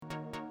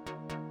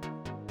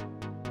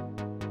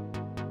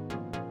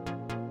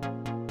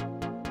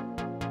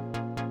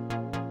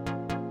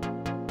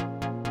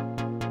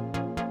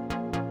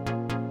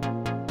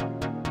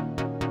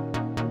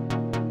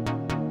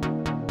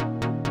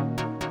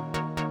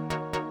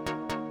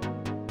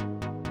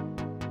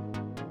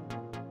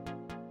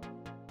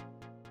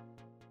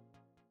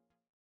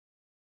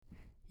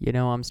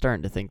I'm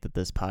starting to think that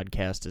this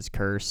podcast is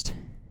cursed.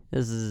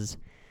 This is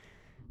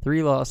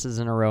 3 losses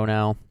in a row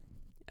now.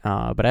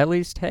 But at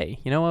least, hey,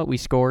 you know what? We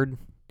scored.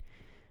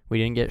 We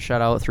didn't get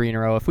shut out 3 in a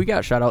row. If we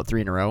got shut out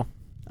 3 in a row,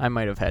 I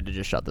might have had to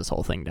just shut this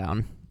whole thing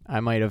down.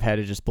 I might have had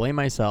to just blame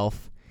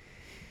myself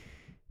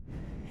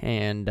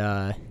and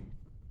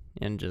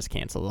just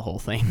cancel the whole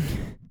thing.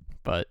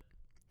 But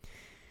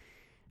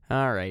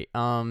all right.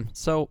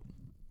 So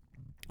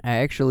I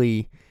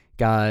actually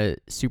got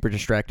super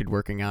distracted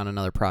working on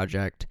another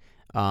project.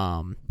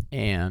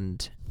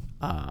 And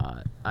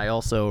I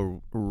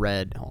also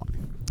read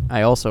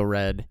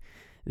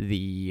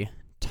the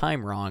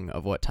time wrong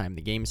of what time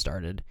the game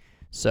started.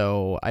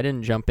 So I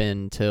didn't jump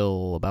in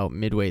till about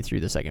midway through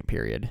the second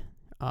period.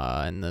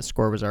 And the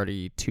score was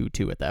already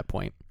 2-2 at that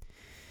point.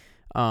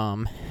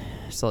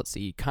 So let's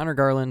see. Connor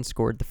Garland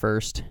scored the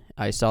first.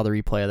 I saw the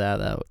replay of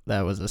that.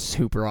 That was a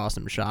super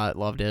awesome shot.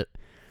 Loved it.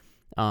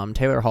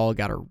 Taylor Hall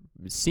got a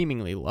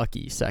seemingly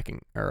lucky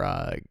second,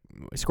 or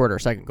scored our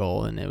second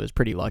goal, and it was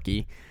pretty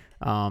lucky.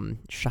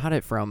 Shot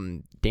it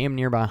from damn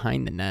near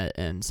behind the net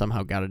and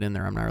somehow got it in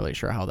there. I'm not really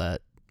sure how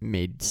that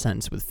made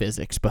sense with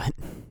physics, but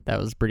that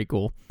was pretty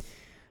cool.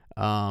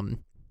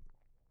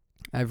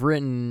 I've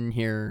written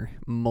here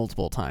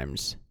multiple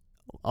times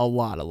a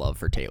lot of love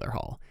for Taylor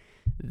Hall.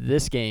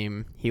 This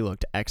game, he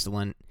looked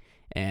excellent,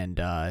 and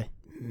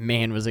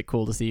man, was it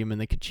cool to see him in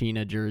the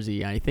Kachina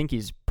jersey. I think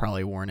he's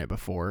probably worn it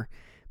before,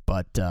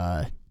 but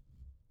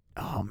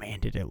oh man,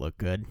 did it look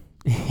good.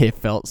 It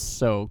felt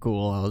so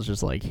cool. I was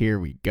just like, here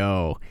we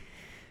go.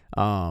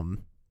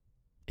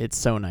 It's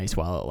so nice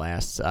while it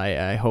lasts.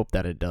 I hope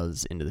that it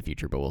does into the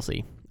future, but we'll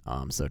see.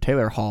 So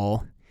Taylor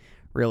Hall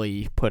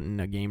really putting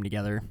a game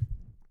together.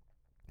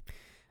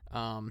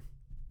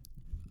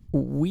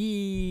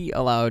 We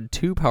allowed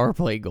 2 power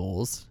play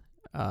goals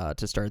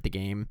to start the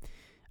game.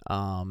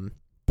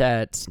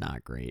 That's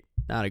not great.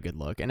 Not a good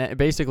look. And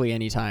basically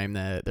any time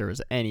that there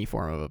was any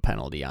form of a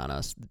penalty on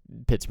us,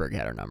 Pittsburgh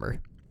had our number.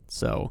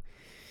 So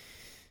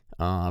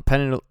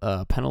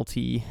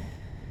penalty,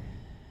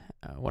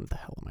 what the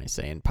hell am I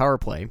saying? Power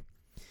play.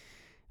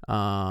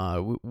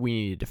 We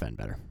need to defend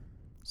better.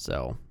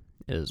 So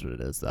it is what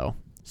it is, though.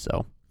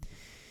 So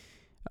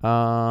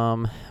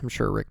I'm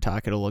sure Rick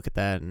Tocchet will look at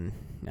that, and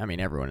I mean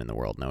everyone in the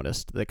world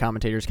noticed. The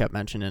commentators kept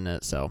mentioning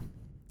it, so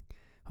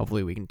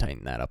hopefully we can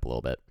tighten that up a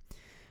little bit.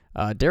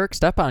 Derek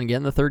Stepan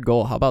getting the 3rd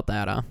goal. How about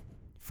that, huh?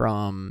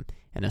 From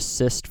an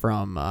assist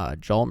from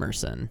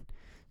Hjalmarsson.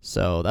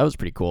 So that was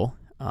pretty cool.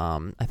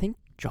 I think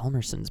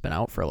Hjalmarsson's been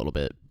out for a little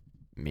bit.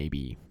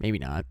 Maybe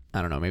not.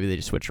 I don't know. Maybe they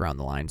just switched around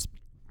the lines.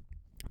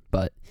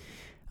 But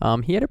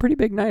he had a pretty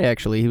big night,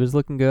 actually. He was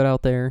looking good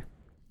out there.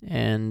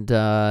 And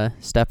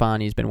Stepan,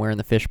 he's been wearing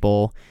the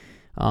fishbowl.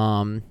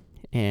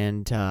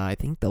 And I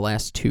think the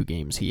last 2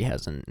 games he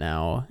hasn't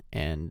now.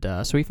 And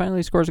so he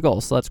finally scores a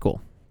goal, so that's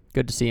cool.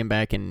 Good to see him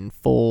back in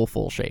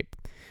full shape.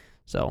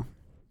 So,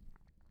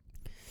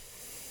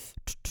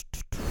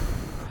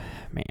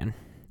 man,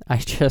 I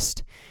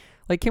just,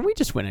 can we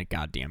just win a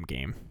goddamn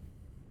game?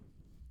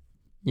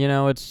 We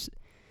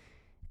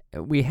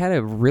had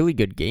a really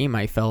good game,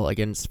 I felt,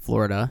 against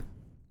Florida.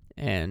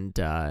 And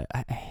I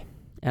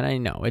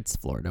know it's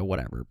Florida,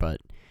 whatever,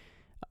 but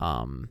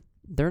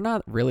they're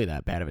not really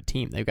that bad of a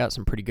team. They've got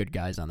some pretty good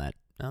guys on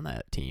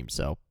that team.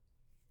 So,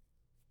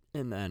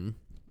 and then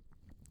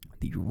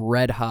the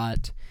red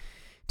hot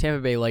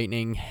Tampa Bay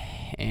Lightning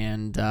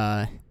and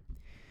the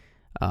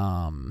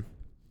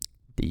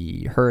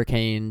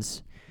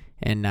Hurricanes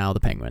and now the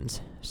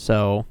Penguins.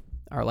 So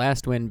our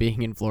last win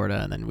being in Florida,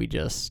 and then we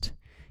just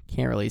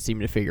can't really seem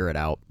to figure it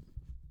out.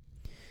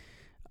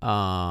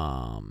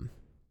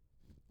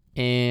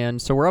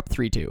 And so we're up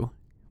 3-2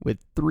 with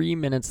 3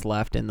 minutes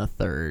left in the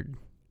third.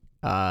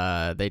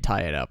 They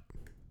tie it up,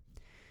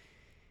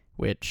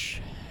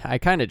 which I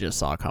kind of just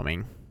saw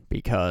coming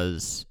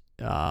because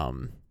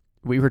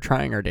we were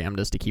trying our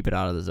damnedest to keep it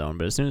out of the zone,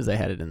 but as soon as they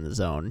had it in the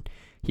zone,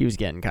 he was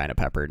getting kind of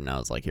peppered, and I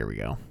was like, here we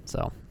go.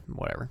 So,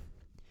 whatever.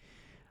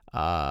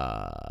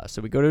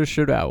 So we go to a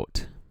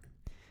shootout,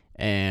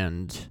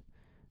 and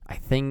I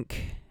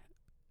think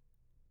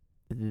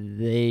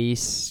they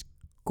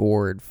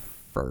scored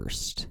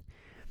first.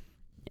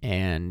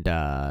 And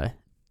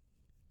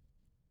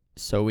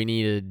so we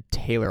needed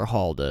Taylor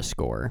Hall to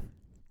score.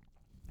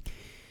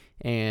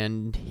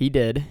 And he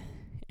did.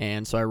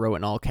 And so I wrote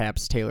in all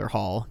caps Taylor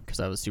Hall because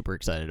I was super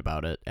excited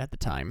about it at the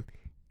time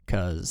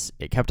because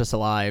it kept us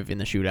alive in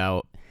the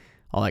shootout,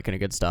 all that kind of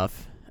good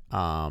stuff.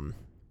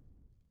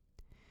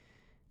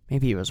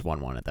 Maybe it was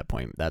 1-1 at that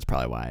point. That's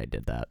probably why I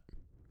did that.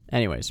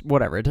 Anyways,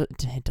 whatever.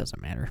 It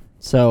doesn't matter.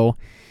 So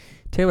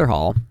Taylor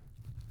Hall,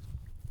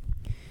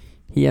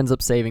 he ends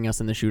up saving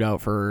us in the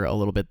shootout for a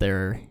little bit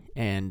there.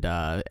 And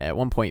at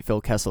one point,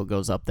 Phil Kessel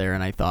goes up there,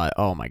 and I thought,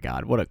 oh my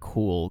God, what a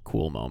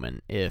cool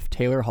moment. If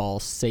Taylor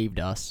Hall saved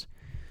us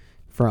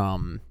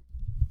from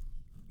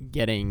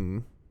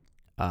getting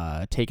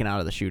taken out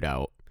of the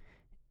shootout,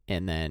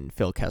 and then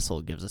Phil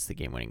Kessel gives us the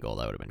game-winning goal,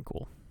 that would have been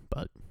cool.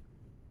 But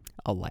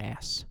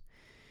alas,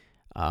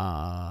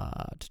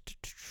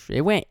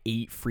 it went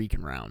 8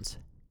 freaking rounds.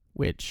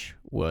 which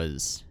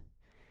was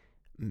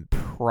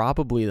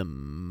probably the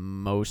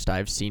most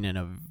I've seen in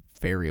a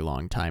very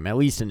long time, at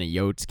least in a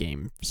Yotes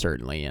game,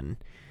 certainly. And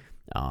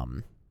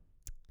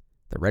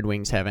the Red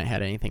Wings haven't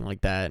had anything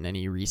like that in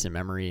any recent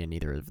memory, and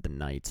neither of the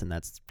Knights, and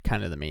that's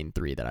kind of the main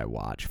three that I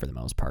watch for the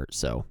most part.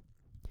 So,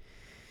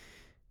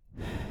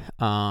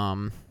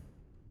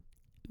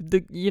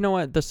 you know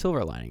what? The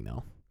silver lining,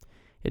 though,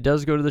 it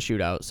does go to the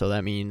shootout, so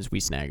that means we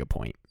snag a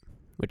point,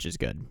 which is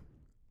good.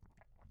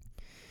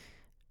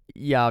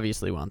 You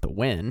obviously want the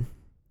win,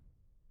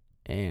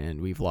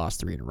 and we've lost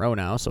 3 in a row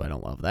now, so I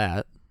don't love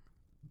that.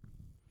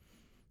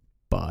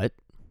 But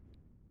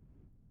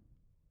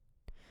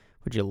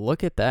would you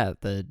look at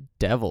that? The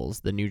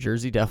New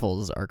Jersey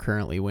Devils, are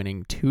currently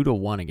winning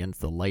 2-1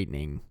 against the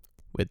Lightning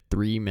with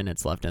 3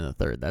 minutes left in the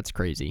third. That's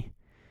crazy.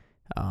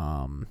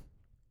 Kind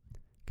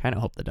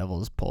of hope the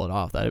Devils pull it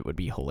off. That would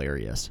be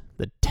hilarious.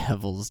 The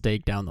Devils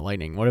take down the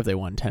Lightning. What if they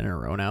won 10 in a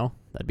row now?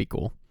 That'd be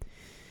cool.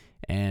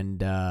 And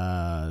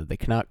the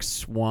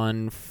Canucks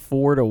won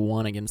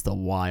 4-1 against the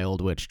Wild,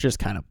 which just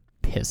kind of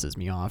pisses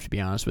me off, to be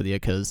honest with you,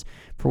 because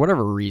for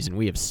whatever reason,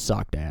 we have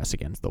sucked ass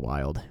against the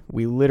Wild.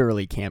 We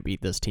literally can't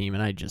beat this team,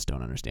 and I just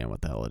don't understand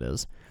what the hell it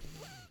is.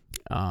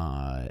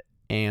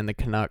 And the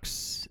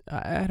Canucks,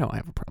 I don't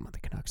have a problem with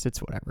the Canucks. It's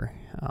whatever.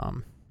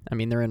 I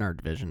mean, they're in our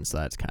division, so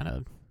that's kind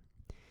of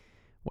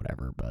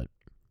whatever. But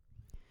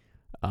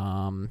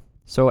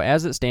so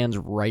as it stands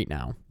right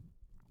now,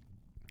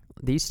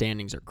 these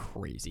standings are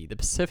crazy. The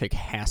Pacific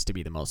has to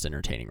be the most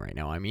entertaining right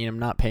now. I mean, I'm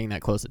not paying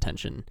that close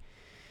attention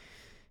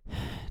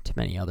to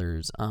many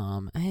others.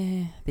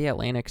 The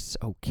Atlantic's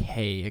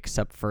okay,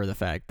 except for the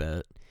fact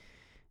that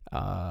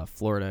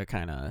Florida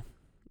kind of,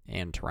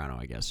 and Toronto,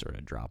 I guess, sort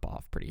of drop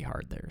off pretty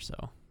hard there. So,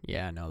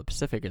 yeah, no, the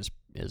Pacific is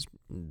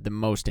the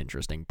most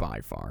interesting by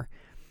far.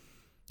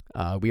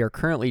 We are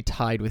currently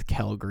tied with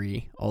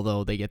Calgary,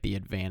 although they get the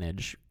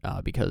advantage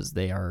because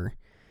they are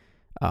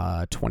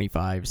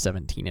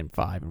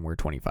 25-17-5, and we're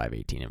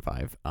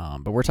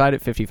 25-18-5. But we're tied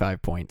at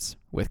 55 points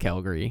with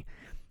Calgary,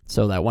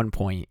 so that 1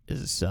 point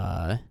is,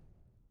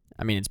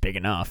 it's big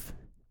enough.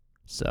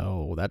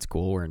 So that's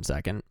cool. We're in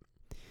second.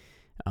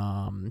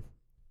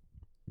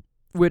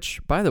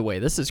 Which, by the way,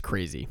 this is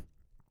crazy.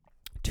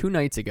 2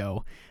 nights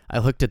ago, I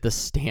looked at the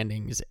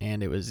standings,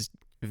 and it was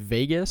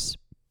Vegas,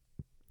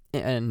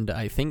 and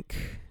I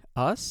think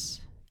us,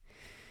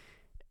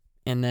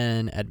 and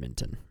then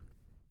Edmonton.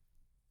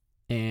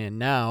 And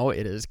now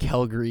it is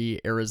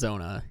Calgary,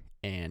 Arizona,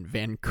 and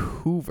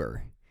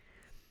Vancouver.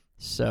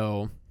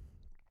 So,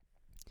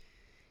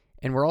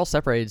 and we're all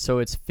separated, so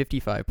it's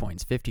 55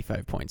 points,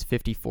 55 points,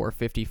 54,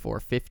 54,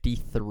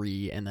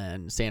 53, and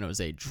then San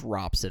Jose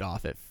drops it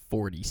off at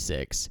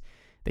 46.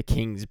 The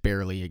Kings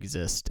barely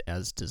exist,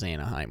 as does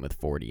Anaheim with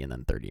 40 and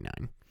then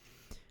 39.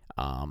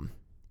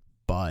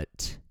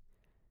 But,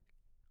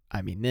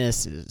 I mean,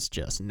 this is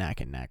just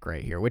neck and neck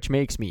right here, which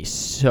makes me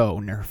so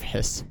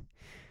nervous.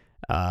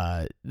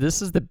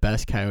 This is the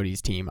best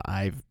Coyotes team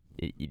I've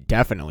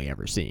definitely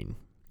ever seen,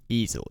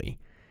 easily.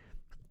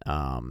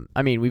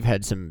 We've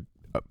had some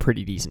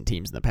pretty decent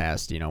teams in the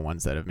past,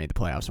 ones that have made the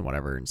playoffs and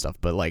whatever and stuff,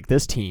 but like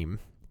this team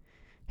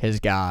has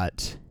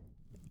got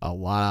a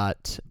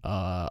lot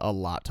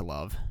to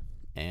love.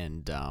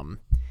 And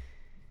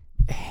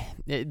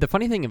the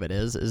funny thing of it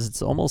is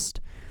it's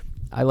almost,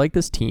 I like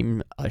this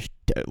team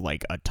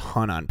like a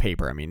ton on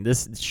paper. I mean,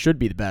 this should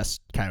be the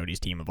best Coyotes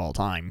team of all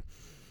time.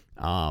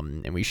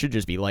 And we should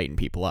just be lighting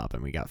people up.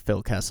 And we got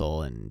Phil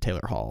Kessel and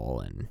Taylor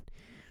Hall and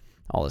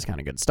all this kind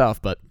of good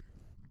stuff. But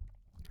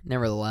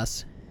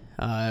nevertheless,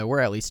 we're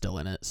at least still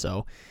in it.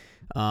 So,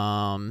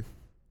 what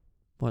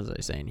was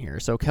I saying here?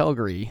 So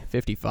Calgary,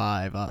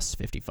 55, us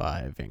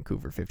 55,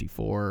 Vancouver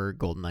 54,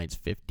 Golden Knights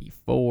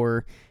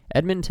 54.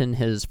 Edmonton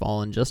has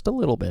fallen just a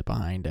little bit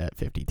behind at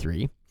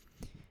 53.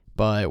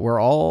 But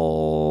we're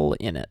all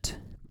in it.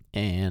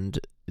 And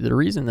the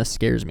reason this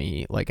scares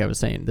me, like I was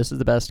saying, this is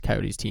the best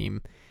Coyotes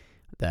team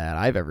that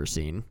I've ever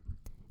seen.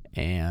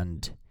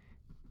 And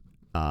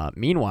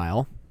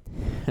meanwhile,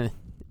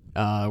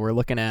 we're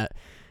looking at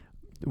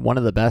one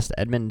of the best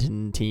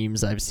Edmonton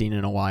teams I've seen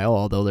in a while,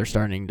 although they're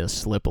starting to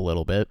slip a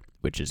little bit,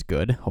 which is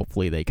good.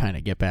 Hopefully they kind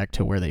of get back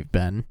to where they've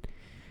been.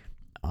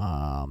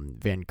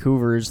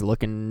 Vancouver's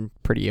looking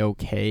pretty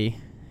okay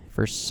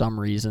for some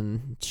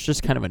reason. It's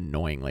just kind of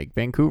annoying. Like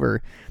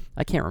Vancouver,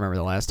 I can't remember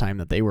the last time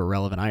that they were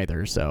relevant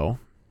either, so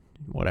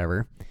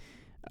whatever.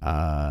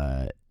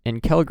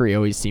 And Calgary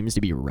always seems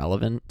to be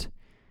relevant,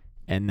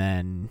 and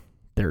then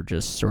they're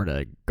just sort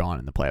of gone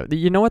in the playoffs.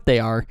 You know what they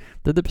are?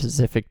 They're the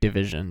Pacific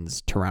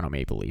Division's Toronto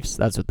Maple Leafs.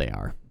 That's what they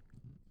are.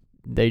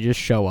 They just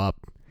show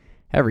up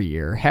every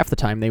year. Half the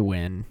time they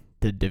win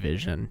the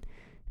division,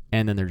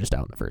 and then they're just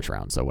out in the first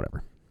round, so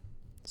whatever.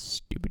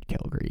 Stupid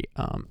Calgary.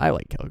 I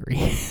like Calgary.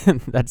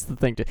 That's the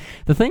thing.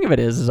 The thing of it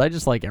is I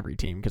just like every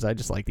team because I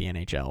just like the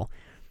NHL.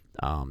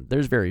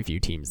 There's very few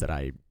teams that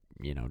I,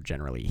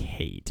 generally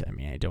hate. I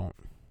mean,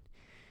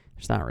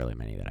 there's not really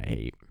many that I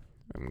hate.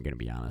 I'm going to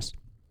be honest.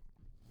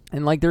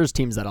 And, there's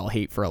teams that I'll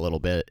hate for a little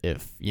bit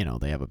if,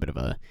 they have a bit of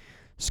a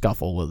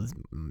scuffle with,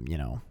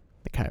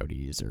 the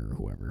Coyotes or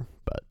whoever.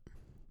 But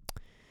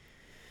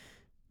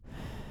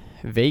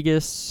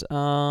Vegas,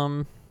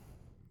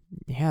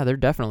 yeah, they're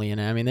definitely in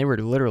it. I mean, they were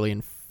literally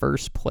in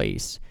first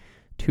place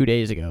 2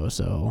 days ago,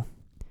 so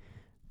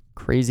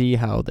crazy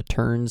how the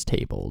turns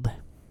tabled.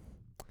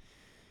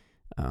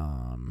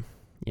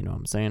 You know what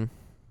I'm saying?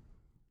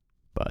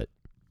 But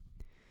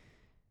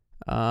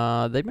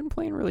they've been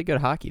playing really good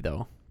hockey,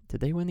 though.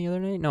 Did they win the other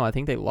night? No, I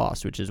think they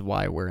lost, which is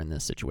why we're in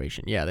this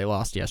situation. Yeah, they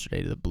lost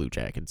yesterday to the Blue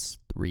Jackets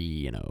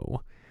 3-0.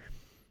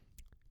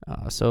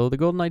 So the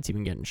Golden Knights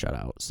even getting shut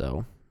out.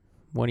 So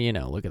what do you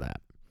know? Look at that.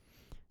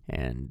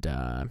 And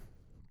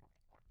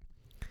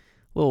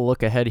little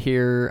look ahead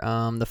here.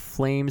 The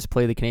Flames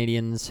play the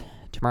Canadiens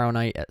tomorrow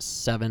night at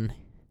 7.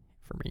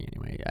 For me,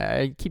 anyway.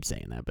 I keep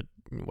saying that, but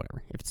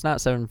whatever. If it's not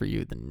 7 for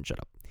you, then shut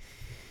up.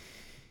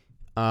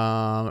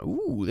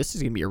 This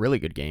is going to be a really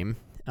good game.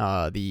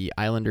 The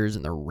Islanders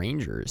and the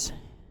Rangers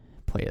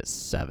play at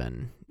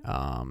 7.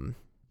 The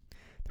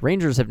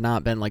Rangers have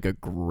not been like a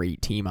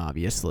great team,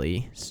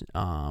 obviously.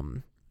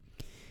 But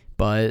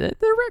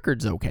their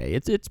record's okay.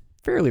 It's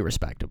fairly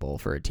respectable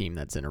for a team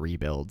that's in a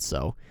rebuild,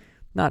 so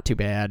not too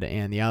bad.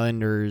 And the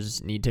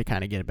Islanders need to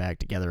kind of get it back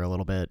together a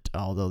little bit,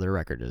 although their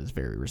record is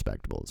very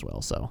respectable as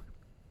well. So,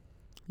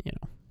 you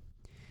know.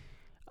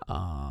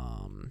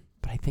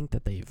 But I think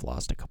that they've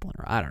lost a couple in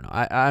a row. I don't know.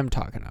 I'm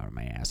talking out of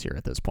my ass here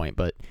at this point,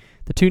 but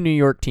the two New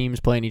York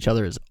teams playing each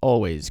other is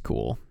always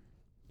cool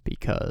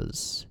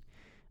because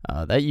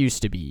that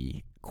used to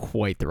be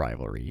quite the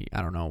rivalry.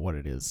 I don't know what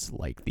it is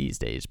like these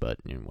days, but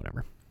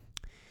whatever.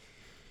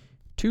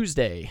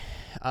 Tuesday,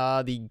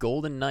 the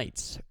Golden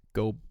Knights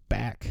go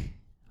back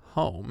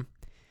home,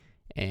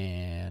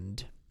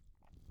 and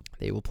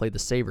they will play the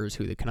Sabres,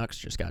 who the Canucks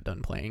just got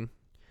done playing.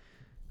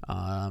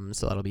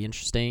 So that'll be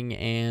interesting.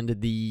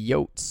 And the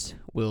Yotes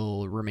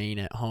will remain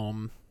at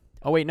home.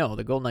 Oh, wait, no.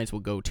 The Golden Knights will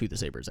go to the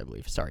Sabres, I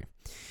believe. Sorry.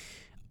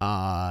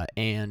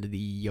 And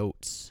the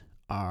Yotes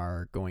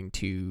are going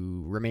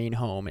to remain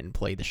home and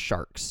play the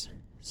Sharks.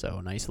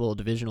 So nice little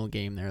divisional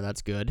game there.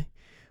 That's good.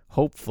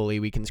 Hopefully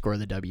we can score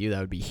the W. That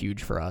would be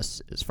huge for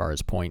us as far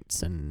as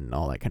points and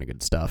all that kind of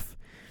good stuff.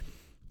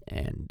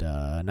 And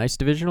nice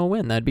divisional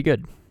win. That'd be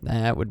good.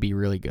 That would be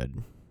really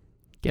good.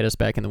 Get us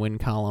back in the win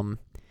column.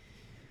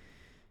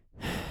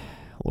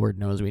 Lord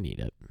knows we need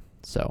it.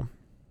 So,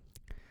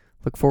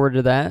 look forward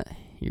to that.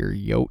 Your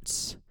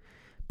Yotes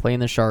playing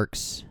the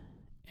Sharks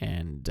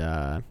and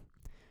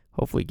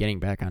hopefully getting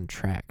back on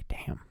track.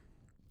 Damn.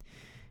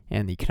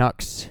 And the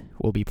Canucks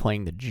will be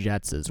playing the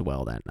Jets as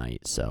well that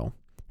night. So,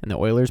 and the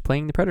Oilers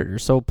playing the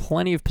Predators. So,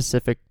 plenty of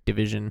Pacific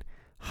Division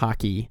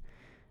hockey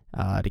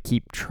to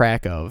keep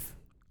track of.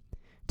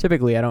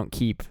 Typically, I don't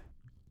keep,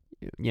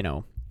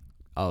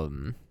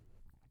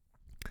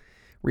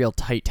 real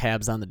tight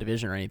tabs on the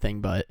division or anything,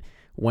 but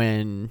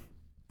when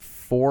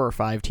 4 or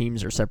 5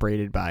 teams are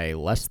separated by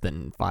less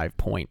than 5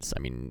 points, I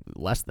mean,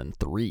 less than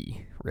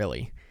 3,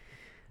 really,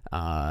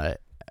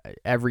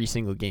 every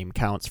single game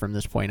counts from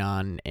this point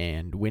on,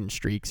 and win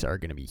streaks are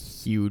going to be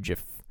huge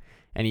if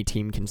any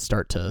team can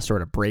start to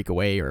sort of break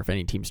away or if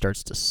any team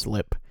starts to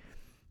slip.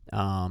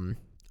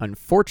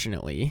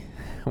 Unfortunately,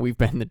 we've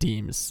been the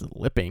team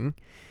slipping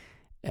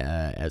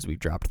as we've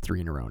dropped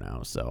 3 in a row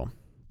now, so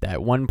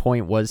that 1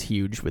 point was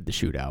huge with the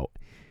shootout,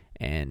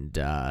 and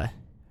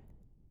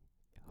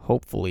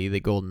hopefully the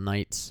Golden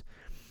Knights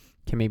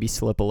can maybe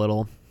slip a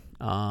little.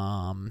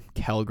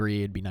 Calgary,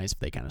 it'd be nice if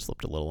they kind of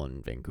slipped a little,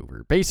 in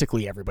Vancouver.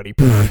 Basically everybody.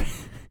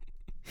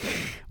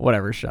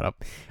 Whatever, shut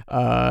up.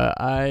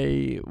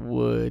 I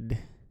would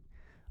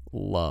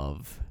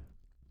love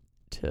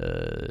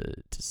to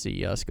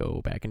see us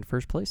go back into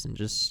first place and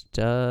just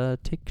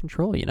take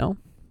control,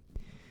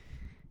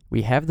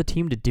 We have the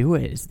team to do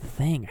it is the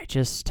thing.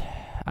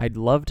 I'd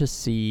love to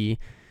see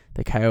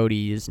the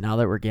Coyotes, now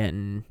that we're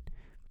getting,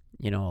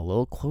 a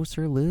little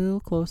closer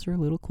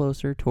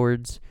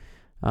towards,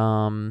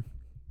 not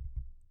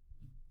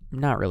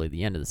really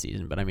the end of the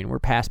season, but I mean, we're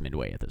past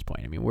midway at this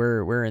point. I mean,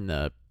 we're in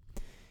the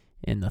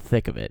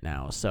thick of it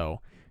now.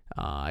 So,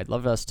 I'd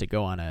love us to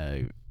go on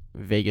a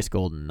Vegas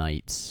Golden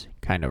Knights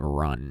kind of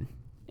run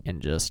and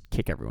just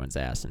kick everyone's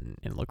ass and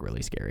look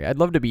really scary. I'd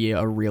love to be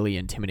a really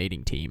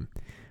intimidating team.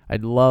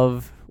 I'd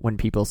love when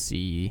people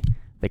see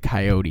the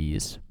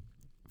Coyotes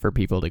for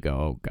people to go,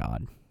 oh,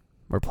 God,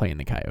 we're playing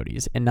the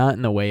Coyotes. And not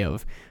in the way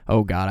of,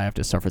 oh, God, I have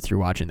to suffer through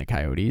watching the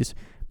Coyotes,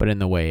 but in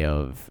the way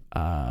of,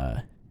 oh,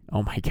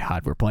 my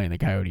God, we're playing the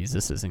Coyotes.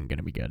 This isn't going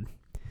to be good.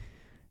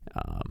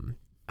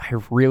 I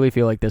really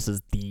feel like this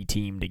is the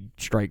team to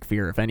strike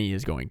fear, if any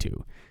is going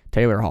to.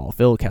 Taylor Hall,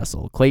 Phil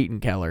Kessel, Clayton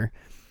Keller.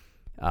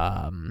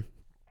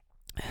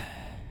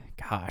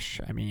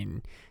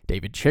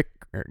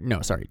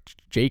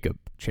 Jacob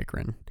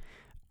Chikrin,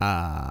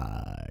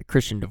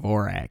 Christian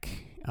Dvorak,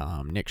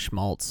 Nick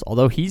Schmaltz.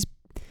 Although he's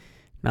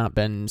not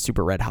been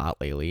super red hot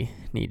lately,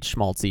 needs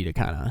Schmaltzy to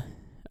kind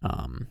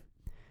of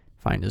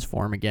find his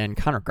form again.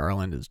 Connor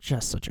Garland is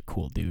just such a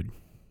cool dude.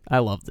 I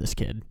love this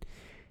kid.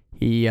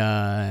 He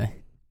kind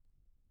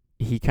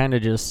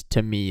of just,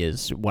 to me,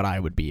 is what I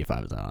would be if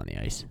I was out on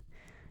the ice.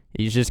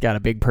 He's just got a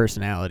big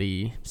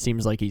personality.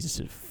 Seems like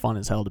he's fun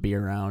as hell to be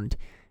around.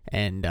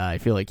 And I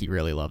feel like he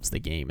really loves the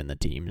game and the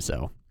team.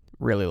 So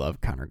really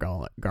love Connor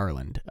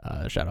Garland.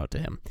 Shout out to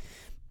him.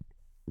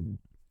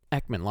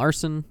 Ekman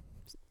Larson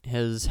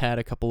has had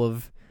a couple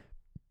of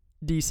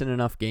decent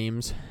enough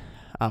games.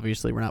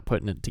 Obviously, we're not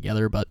putting it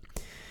together, but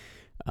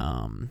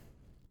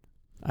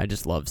I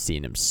just love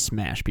seeing him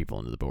smash people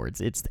into the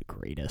boards. It's the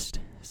greatest.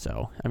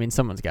 So, I mean,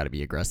 someone's got to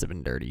be aggressive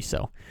and dirty.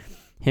 So,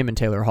 him and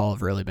Taylor Hall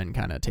have really been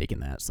kind of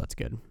taking that, so that's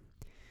good.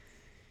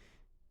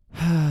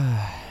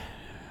 Oh,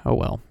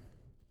 well.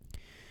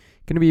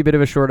 Going to be a bit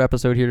of a short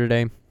episode here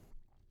today.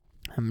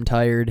 I'm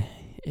tired.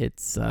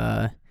 It's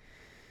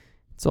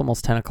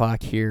almost 10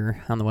 o'clock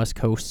here on the West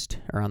Coast,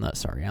 or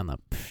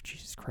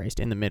Jesus Christ,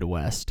 in the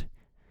Midwest.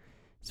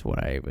 That's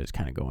what I was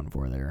kind of going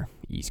for there,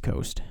 East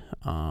Coast.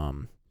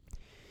 Not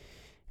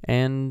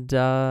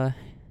a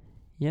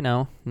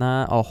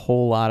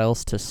whole lot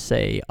else to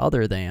say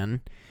other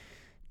than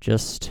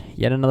just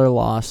yet another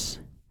loss.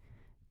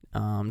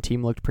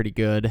 Team looked pretty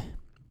good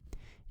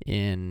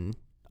in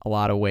a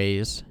lot of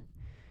ways.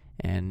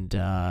 And,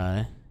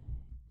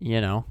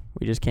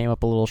 we just came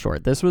up a little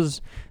short. This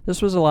was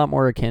a lot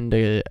more akin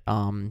to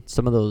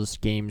some of those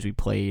games we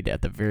played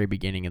at the very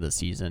beginning of the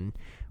season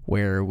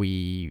where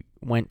we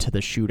went to the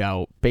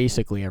shootout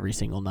basically every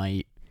single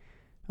night.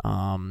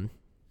 And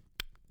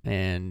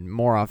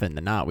more often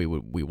than not, we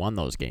won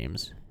those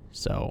games.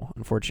 So,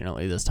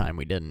 unfortunately, this time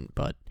we didn't.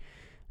 But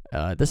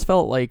this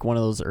felt like one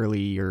of those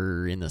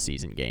earlier in the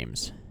season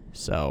games.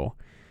 So,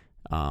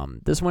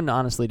 this one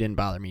honestly didn't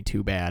bother me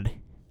too bad,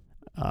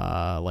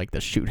 like the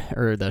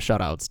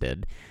shutouts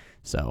did.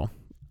 So,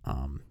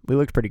 we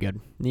looked pretty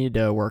good. Needed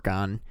to work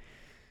on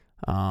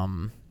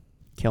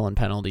killing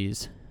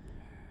penalties,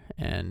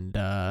 and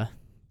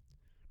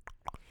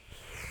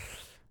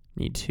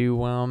need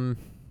to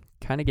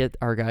kind of get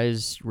our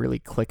guys really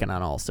clicking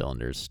on all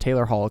cylinders.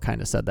 Taylor Hall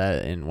kind of said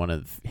that in one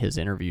of his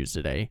interviews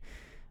today,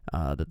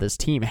 that this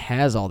team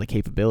has all the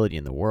capability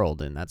in the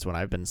world, and that's what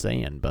I've been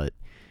saying, but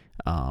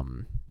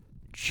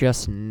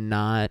just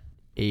not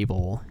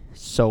able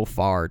so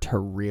far to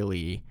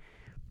really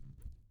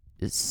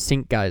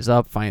sync guys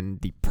up,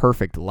 find the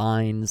perfect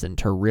lines, and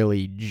to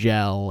really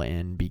gel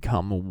and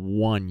become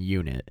one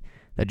unit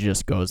that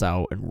just goes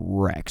out and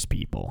wrecks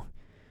people.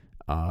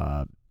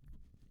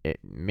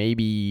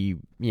 Maybe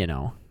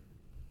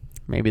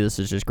this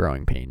is just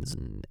growing pains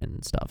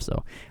and stuff.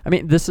 So, I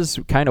mean, this is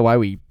kind of why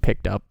we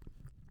picked up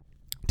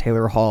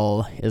Taylor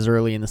Hall as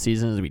early in the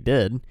season as we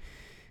did,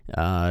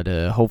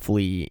 to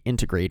hopefully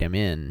integrate him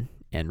in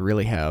and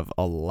really have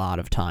a lot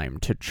of time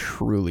to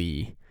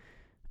truly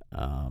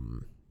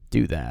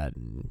do that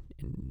in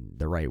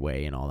the right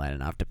way and all that, and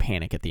not have to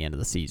panic at the end of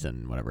the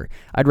season, whatever.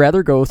 I'd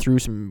rather go through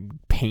some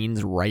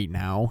pains right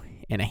now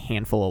and a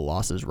handful of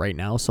losses right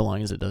now, so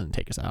long as it doesn't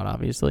take us out,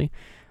 obviously,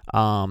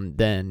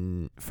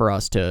 than for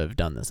us to have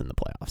done this in the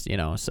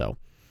playoffs, So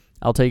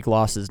I'll take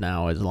losses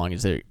now as long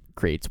as it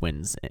creates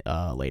wins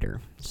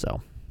later.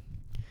 So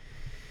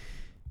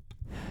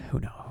who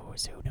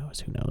knows?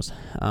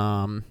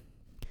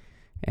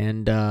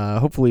 And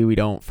hopefully we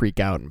don't freak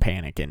out and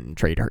panic and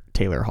trade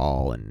Taylor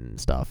Hall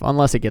and stuff,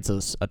 unless it gets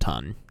us a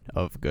ton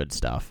of good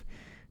stuff.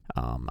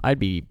 I'd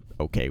be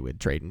okay with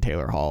trading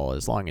Taylor Hall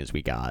as long as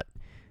we got,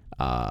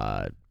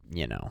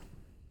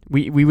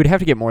 we would have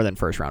to get more than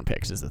first-round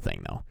picks is the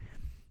thing, though.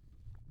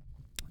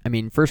 I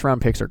mean,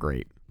 first-round picks are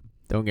great.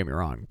 Don't get me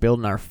wrong.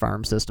 Building our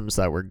farm systems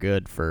that were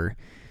good for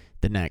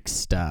the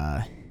next,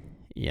 however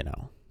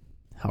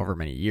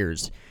many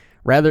years.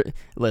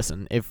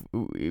 Listen, if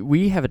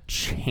we have a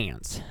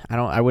chance,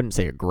 I wouldn't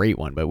say a great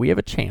one, but we have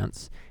a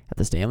chance at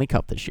the Stanley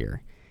Cup this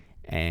year,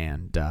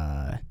 and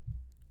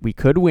we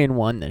could win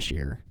one this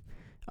year,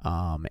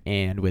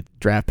 and with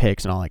draft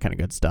picks and all that kind of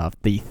good stuff,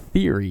 the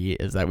theory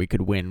is that we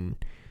could win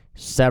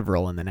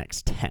several in the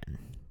next 10.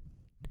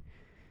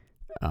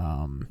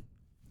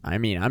 I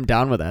mean, I'm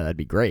down with that. That'd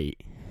be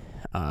great,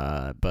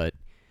 but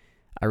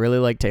I really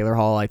like Taylor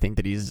Hall. I think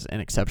that he's an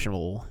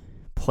exceptional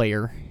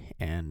player,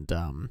 and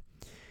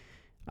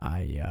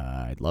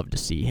I'd love to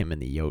see him in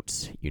the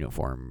Yotes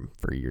uniform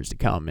for years to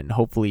come, and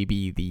hopefully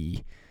be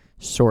the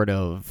sort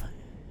of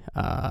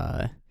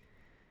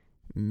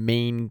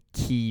main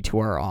key to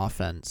our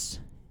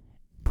offense,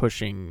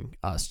 pushing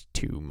us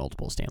to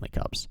multiple Stanley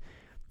Cups.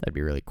 That'd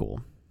be really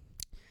cool.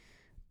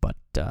 But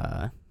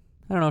I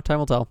don't know. Time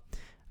will tell.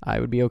 I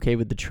would be okay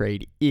with the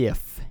trade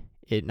if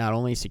it not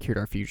only secured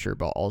our future,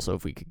 but also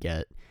if we could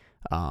get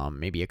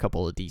maybe a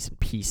couple of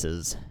decent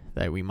pieces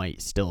that we might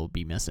still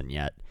be missing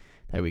yet,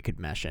 that we could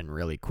mesh in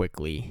really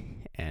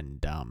quickly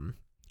and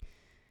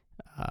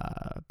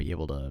be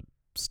able to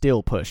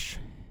still push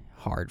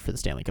hard for the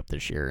Stanley Cup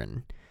this year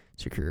and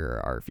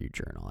secure our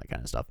future and all that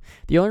kind of stuff.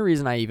 The only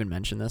reason I even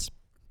mention this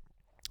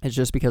is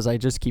just because I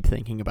just keep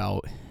thinking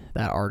about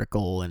that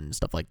article and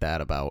stuff like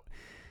that about,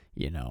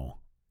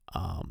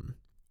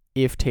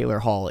 if Taylor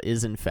Hall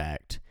is in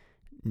fact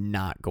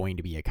not going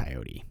to be a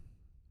Coyote,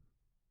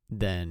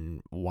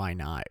 then why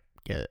not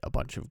get a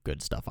bunch of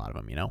good stuff out of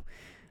him,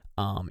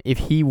 If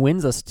he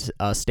wins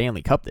a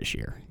Stanley Cup this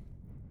year,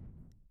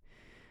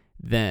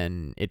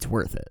 then it's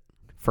worth it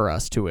for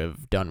us to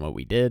have done what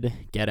we did,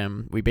 get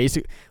him. We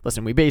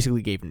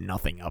basically gave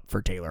nothing up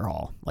for Taylor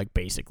Hall, like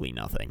basically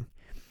nothing.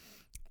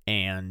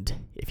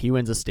 And if he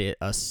wins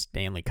a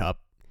Stanley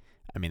Cup,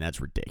 I mean, that's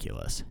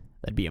ridiculous.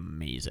 That'd be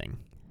amazing.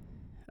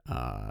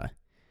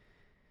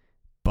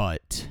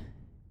 But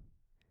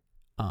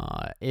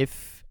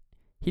if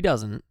he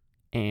doesn't,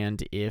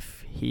 and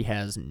if he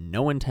has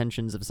no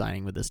intentions of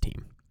signing with this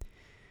team,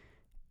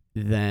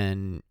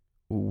 then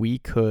we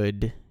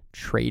could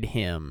trade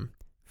him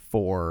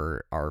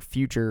for our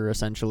future,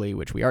 essentially,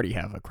 which we already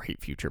have a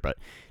great future, but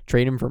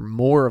trade him for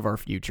more of our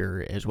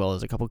future, as well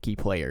as a couple key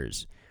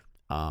players.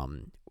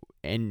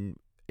 And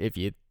if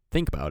you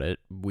think about it,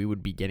 we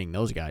would be getting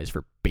those guys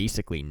for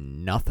basically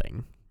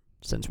nothing,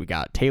 since we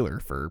got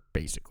Taylor for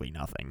basically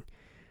nothing.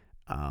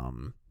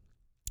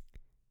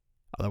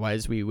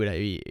 Otherwise, we would,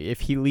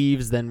 if he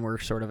leaves, then we're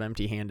sort of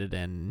empty-handed,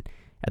 and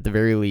at the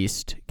very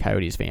least,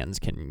 Coyotes fans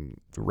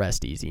can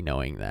rest easy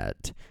knowing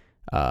that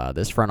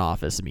this front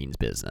office means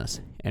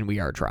business, and we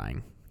are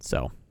trying.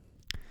 So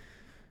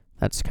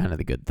that's kind of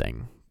the good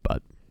thing.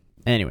 But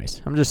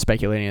anyways, I'm just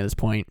speculating at this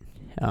point.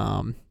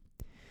 I'm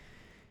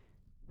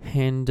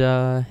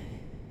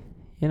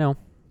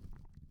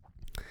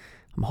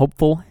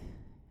hopeful.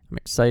 I'm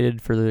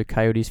excited for the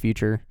Coyotes'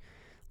 future.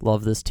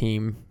 Love this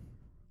team.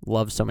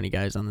 Love so many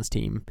guys on this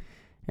team.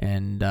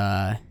 And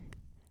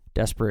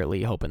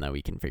desperately hoping that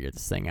we can figure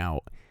this thing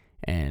out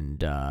and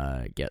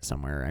get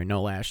somewhere. I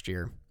know last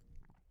year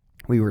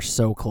we were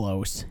so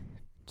close.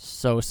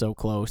 So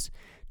close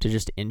to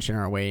just inching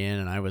our way in,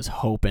 and I was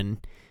hoping,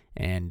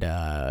 and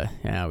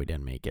we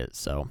didn't make it.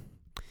 So,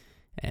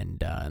 and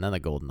then the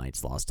Golden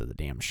Knights lost to the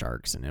damn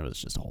Sharks, and it was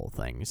just a whole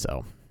thing.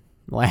 So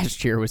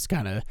last year was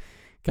kind of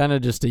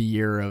just a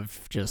year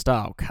of just,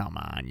 oh, come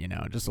on,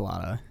 just a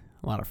lot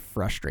of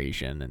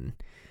frustration,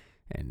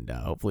 and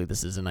hopefully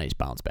this is a nice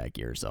bounce back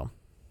year. So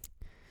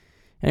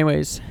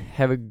anyways,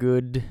 have a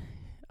good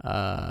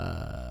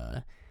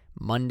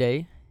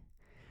Monday,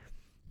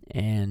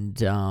 and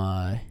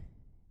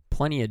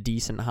plenty of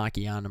decent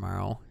hockey on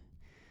tomorrow.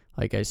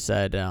 Like I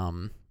said,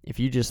 if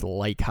you just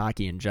like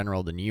hockey in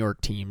general, the New York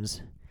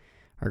teams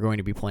are going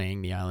to be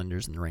playing the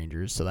Islanders and the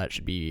Rangers, so that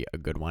should be a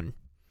good one.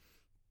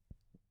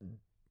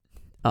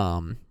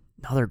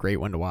 Another great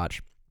one to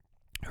watch: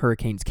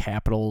 Hurricanes,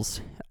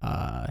 Capitals,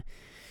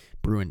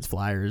 Bruins,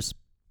 Flyers.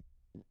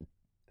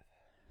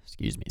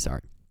 Excuse me,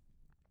 sorry.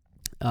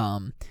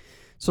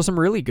 So some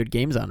really good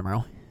games on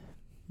tomorrow.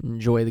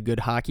 Enjoy the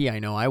good hockey. I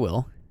know I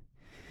will.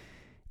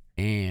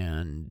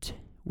 And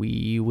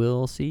we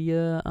will see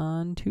you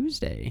on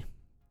Tuesday.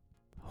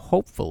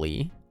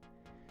 Hopefully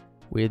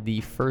with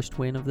the first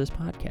win of this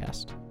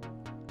podcast.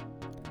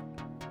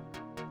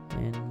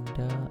 And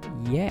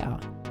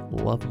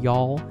love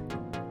y'all.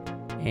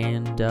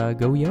 And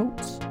go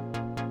Yotes.